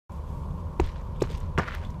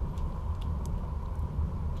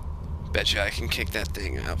Betcha I can kick that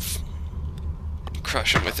thing out.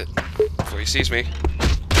 Crush him with it before he sees me.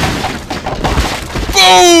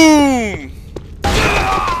 Boom!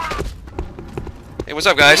 Hey, what's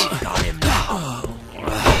up, guys?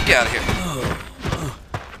 Get out of here.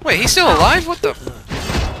 Wait, he's still alive? What the?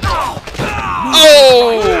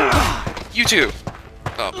 Oh! You too.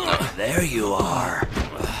 Oh, no. There you are.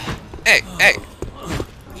 Hey, hey.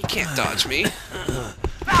 You can't dodge me.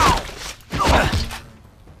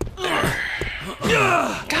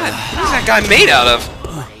 God, what's that guy made out of?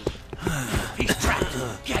 He's trapped.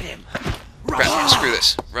 Get him. Crap, screw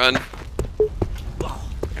this. Run.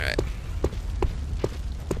 Alright.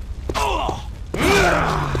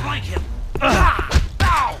 Flank him.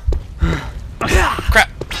 Crap.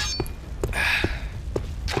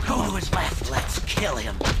 Go to his left. Let's kill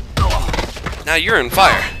him. Now you're on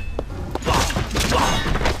fire.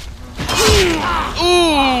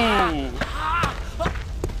 Ooh!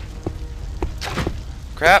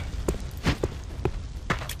 Crap.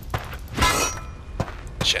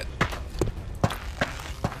 Shit.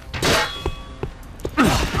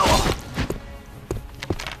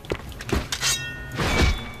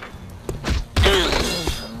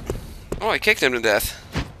 Oh, I kicked him to death.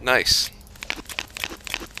 Nice.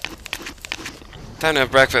 Time to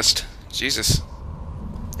have breakfast. Jesus.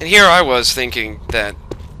 And here I was thinking that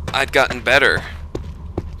I'd gotten better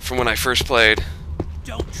from when I first played.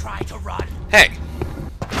 Don't try to run. Hey!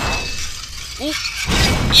 Ooh.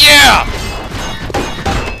 Yeah!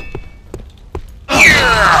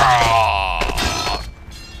 Yeah!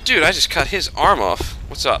 Dude, I just cut his arm off.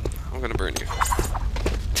 What's up? I'm gonna burn you.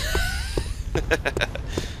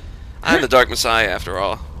 I'm the Dark Messiah, after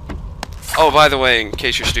all. Oh, by the way, in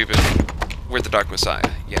case you're stupid, we're the Dark Messiah.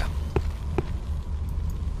 Yeah.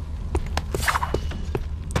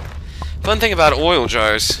 Fun thing about oil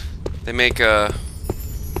jars, they make,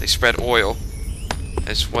 they spread oil,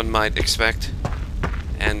 as one might expect,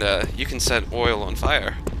 and, you can set oil on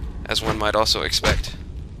fire, as one might also expect.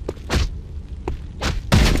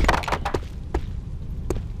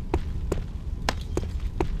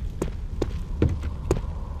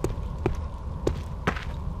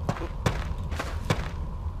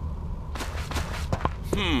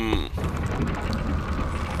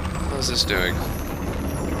 What's this doing?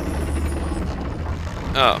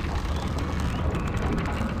 Oh.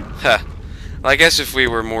 Huh. Well, I guess if we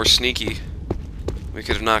were more sneaky, we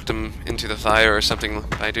could have knocked him into the fire or something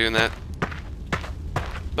by doing that.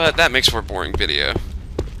 But that makes for a boring video.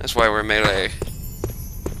 That's why we're melee.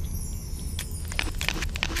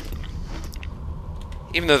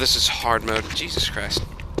 Even though this is hard mode. Jesus Christ.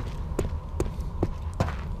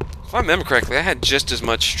 If I remember correctly, I had just as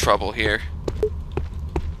much trouble here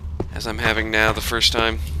as I'm having now the first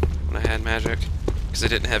time when I had magic, because I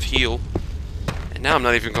didn't have heal. And now I'm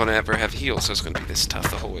not even going to ever have heal, so it's going to be this tough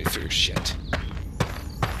the whole way through. Shit.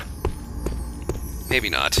 Maybe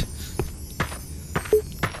not.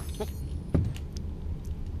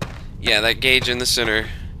 Yeah, that gauge in the center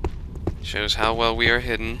shows how well we are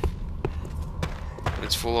hidden. When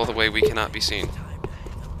it's full all the way, we cannot be seen.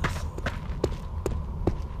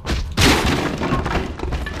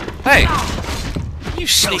 Hey! You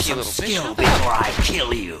sneaky little bitch. Before I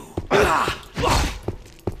kill you. Oh!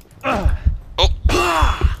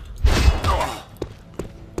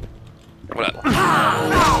 What up?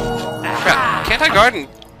 Crap, can't I guard and...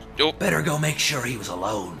 Oh. Better go make sure he was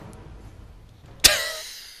alone.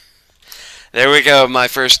 There we go, my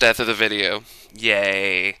first death of the video.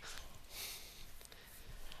 Yay.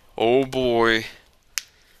 Oh boy.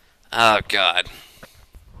 Oh god.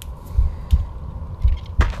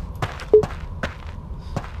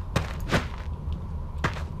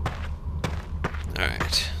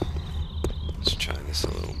 Alright. Let's try this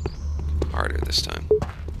a little harder this time.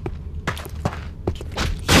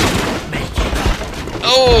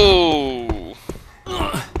 Oh!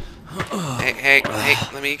 Hey, hey, hey,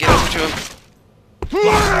 let me get over to him.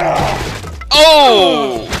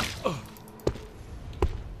 Oh!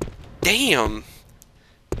 Damn!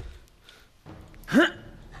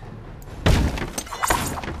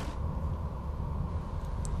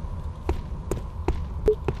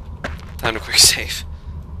 Time to quick save.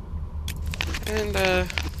 And,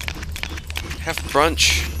 have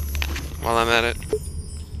brunch while I'm at it.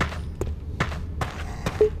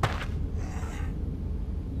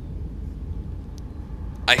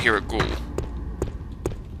 I hear a ghoul.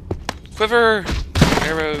 Quiver!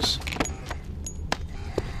 Arrows.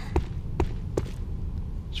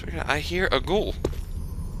 I hear a ghoul.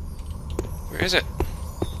 Where is it?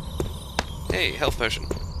 Hey, health potion.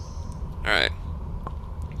 Alright.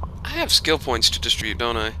 I have skill points to distribute,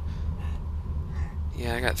 don't I?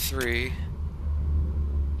 Yeah, I got 3.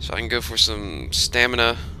 So I can go for some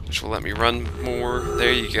stamina, which will let me run more.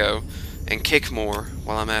 There you go. And kick more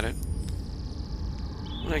while I'm at it.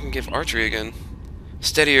 And I can give archery again.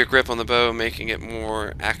 Steadier grip on the bow, making it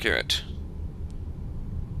more accurate.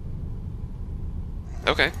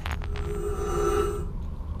 Okay.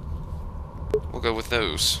 We'll go with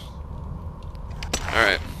those.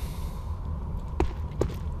 Alright.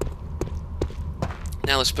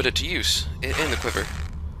 Now let's put it to use in the quiver.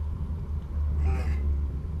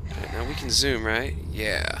 Alright, now we can zoom, right?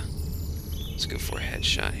 Yeah. Let's go for a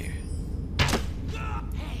headshot here.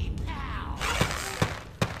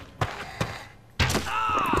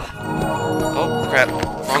 Oh, crap.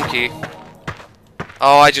 Wrong key.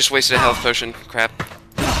 Oh, I just wasted a health potion. Crap.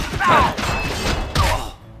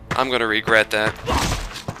 I'm gonna regret that.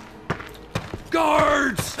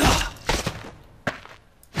 Guards!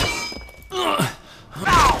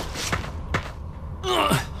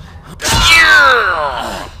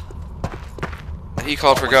 He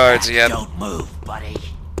called for guards, yep. Don't move, buddy.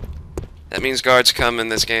 That means guards come in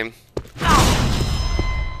this game.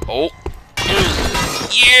 Oh.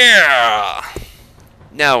 Yeah!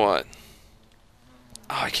 Now what?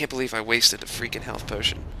 Oh, I can't believe I wasted a freaking health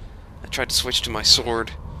potion. I tried to switch to my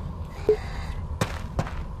sword.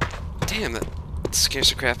 Damn, that scares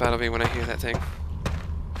the crap out of me when I hear that thing.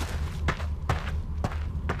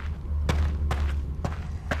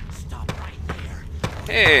 Stop right there.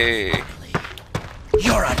 Hey!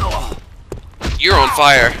 You're a... You're on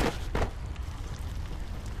fire.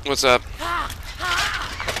 What's up?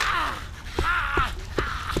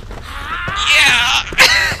 Yeah!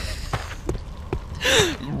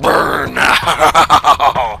 Burn!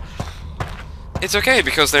 It's okay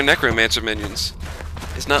because they're necromancer minions.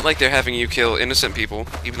 It's not like they're having you kill innocent people,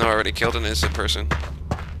 even though I already killed an innocent person.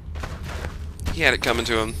 He had it coming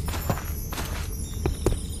to him.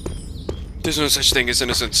 There's no such thing as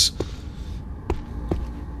innocence.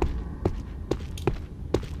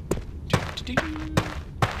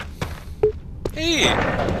 Hey!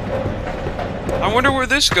 I wonder where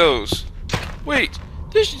this goes. Wait,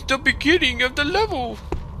 this is the beginning of the level.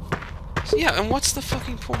 Yeah, and what's the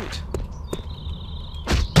fucking point?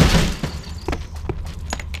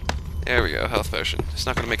 There we go, health potion. It's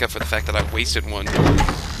not gonna make up for the fact that I wasted one.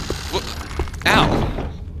 Whoop. Ow!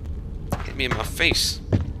 Hit me in my face.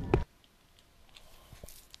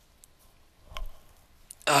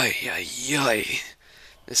 Ay, ay, ay.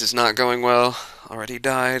 This is not going well. Already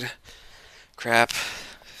died. Crap.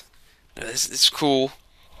 No, this is cool.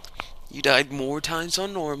 You died more times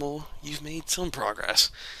on normal. You've made some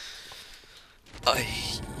progress. Ay,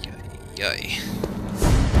 ay, ay.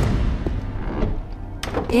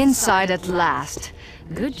 Inside at last.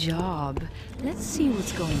 Good job. Let's see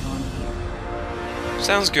what's going on here.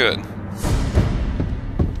 Sounds good.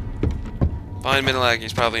 Find Minilag,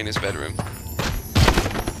 he's probably in his bedroom.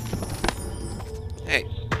 Hey.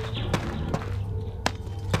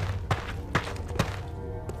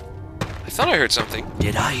 I thought I heard something.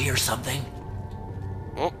 Did I hear something?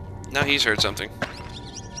 Oh, now he's heard something.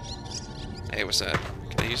 Hey, what's that?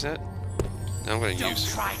 Can I use that? No, I'm gonna Don't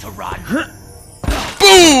use. try to run.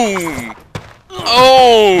 Boom!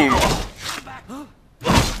 Oh!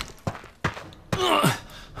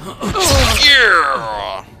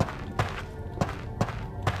 Yeah!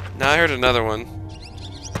 Now I heard another one.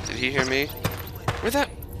 Did he hear me? Where'd that?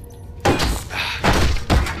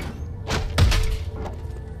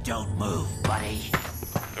 Don't move, buddy.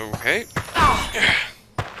 Okay.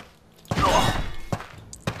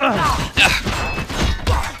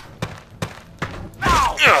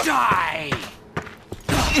 Die!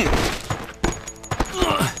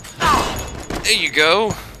 There you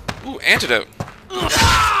go. Ooh, antidote.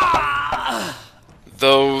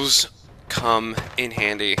 Those come in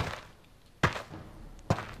handy.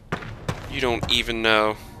 You don't even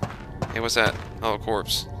know. Hey, what's that? Oh, a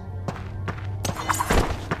corpse.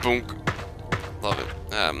 Boonk. Love it.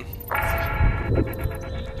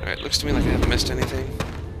 Alright, looks to me like I haven't missed anything.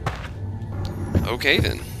 Okay,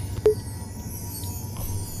 then.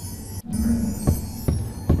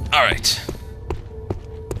 Alright.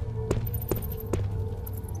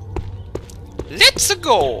 Let's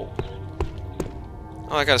go!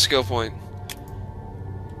 Oh, I got a skill point.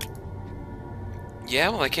 Yeah,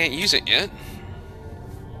 well, I can't use it yet.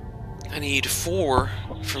 I need 4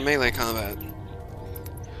 for melee combat.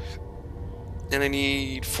 And I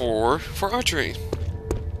need 4 for archery.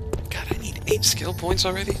 God, I need 8 skill points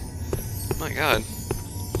already? My god.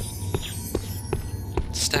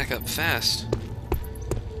 Stack up fast.